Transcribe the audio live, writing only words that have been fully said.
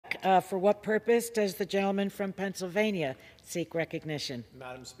For what purpose does the gentleman from Pennsylvania seek recognition?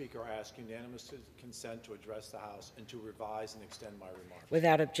 Madam Speaker, I ask unanimous consent to address the House and to revise and extend my remarks.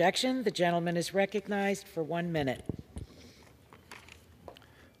 Without objection, the gentleman is recognized for 1 minute.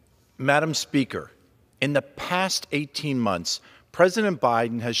 Madam Speaker, in the past 18 months, President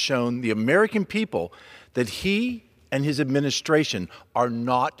Biden has shown the American people that he and his administration are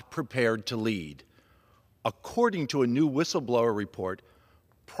not prepared to lead. According to a new whistleblower report,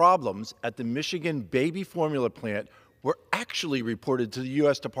 problems at the Michigan baby formula plant were actually reported to the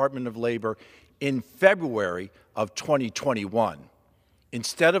U.S. Department of Labor in February of 2021.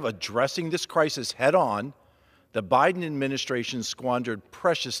 Instead of addressing this crisis head-on, the Biden administration squandered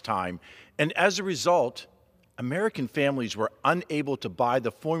precious time, and as a result, American families were unable to buy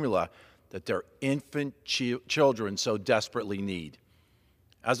the formula that their infant children so desperately need.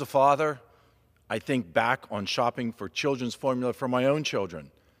 As a father, I think back on shopping for children's formula for my own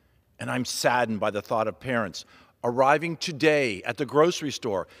children, and I'm saddened by the thought of parents arriving today at the grocery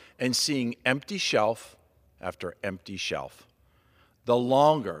store and seeing empty shelf after empty shelf. The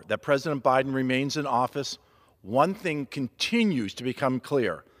longer that President Biden remains in office, one thing continues to become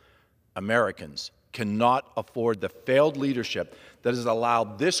clear: Americans cannot afford the failed leadership that has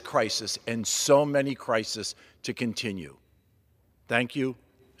allowed this crisis and so many crises to continue. Thank you,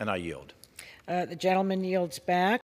 and I yield. The gentleman yields back.